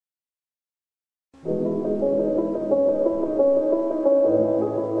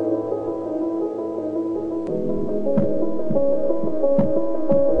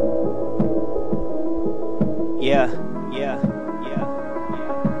Yeah.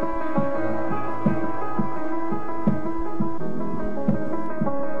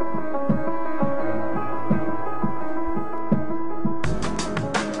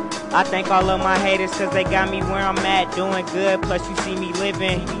 I thank all of my haters cause they got me where I'm at, doing good, plus you see me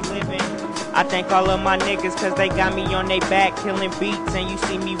living. I thank all of my niggas cause they got me on they back, killing beats, and you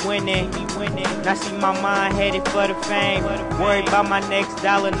see me winning. Now see my mind headed for the fame, worried about my next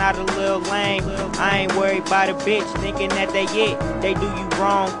dollar, not a little lame. I ain't worried about a bitch thinking that they it, they do you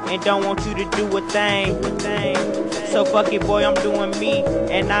wrong and don't want you to do a thing. So fuck it boy, I'm doing me,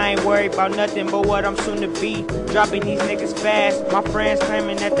 and I ain't worried about nothing but what I'm soon to be. Dropping these niggas fast, my friends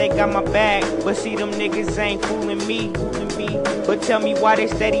claiming that they got my back, but see them niggas ain't fooling me. But tell me why they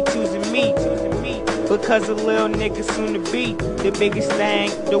steady choosing me. Because a little nigga soon to be the biggest thing.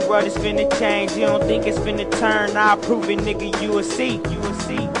 The world is finna change, you don't think it's finna turn? I'll prove it, nigga, you will see.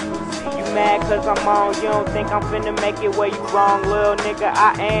 You mad cause I'm on, you don't think I'm finna make it where you wrong, little nigga,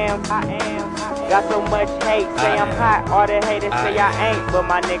 I am. Got so much hate, say I'm hot, all the haters say I ain't, but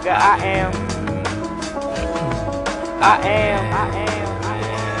my nigga, I am.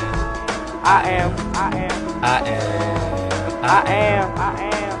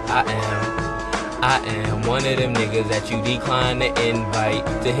 I am one of them niggas that you decline to invite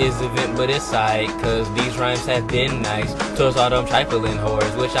to his event, but it's aight, cause these rhymes have been nice towards all them trifling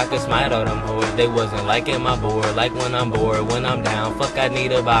whores. Wish I could smite all them whores. They wasn't liking my board, like when I'm bored, when I'm down, fuck I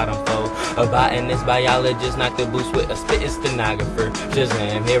need a bottom foe. A botanist, biologist, knock the boots with a spitting stenographer.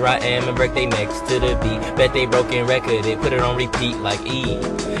 Shazam, here I am and break they necks to the beat. Bet they broken record it, put it on repeat like E.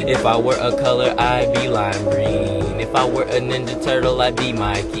 If I were a color, I'd be lime green. If I were a Ninja Turtle, I'd be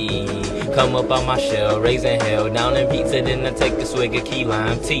Mikey. Come up on my shell, raising hell, down in pizza, then I take a swig of key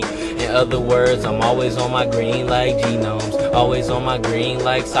lime tea. In other words, I'm always on my green like genomes, always on my green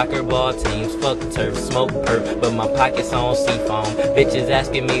like soccer ball teams. Fuck turf, smoke perp, but my pockets on seafoam. Bitches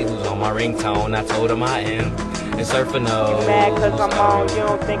asking me who's on my ringtone, I told them I am. And Surfa knows. You mad cause I'm on, you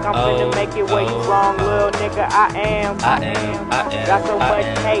don't think I'm finna make it where you wrong, little nigga, I am. Got so much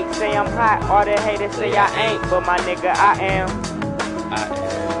hate, say I'm hot, all the haters say I ain't, but my nigga, I am.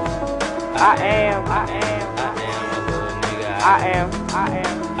 I am.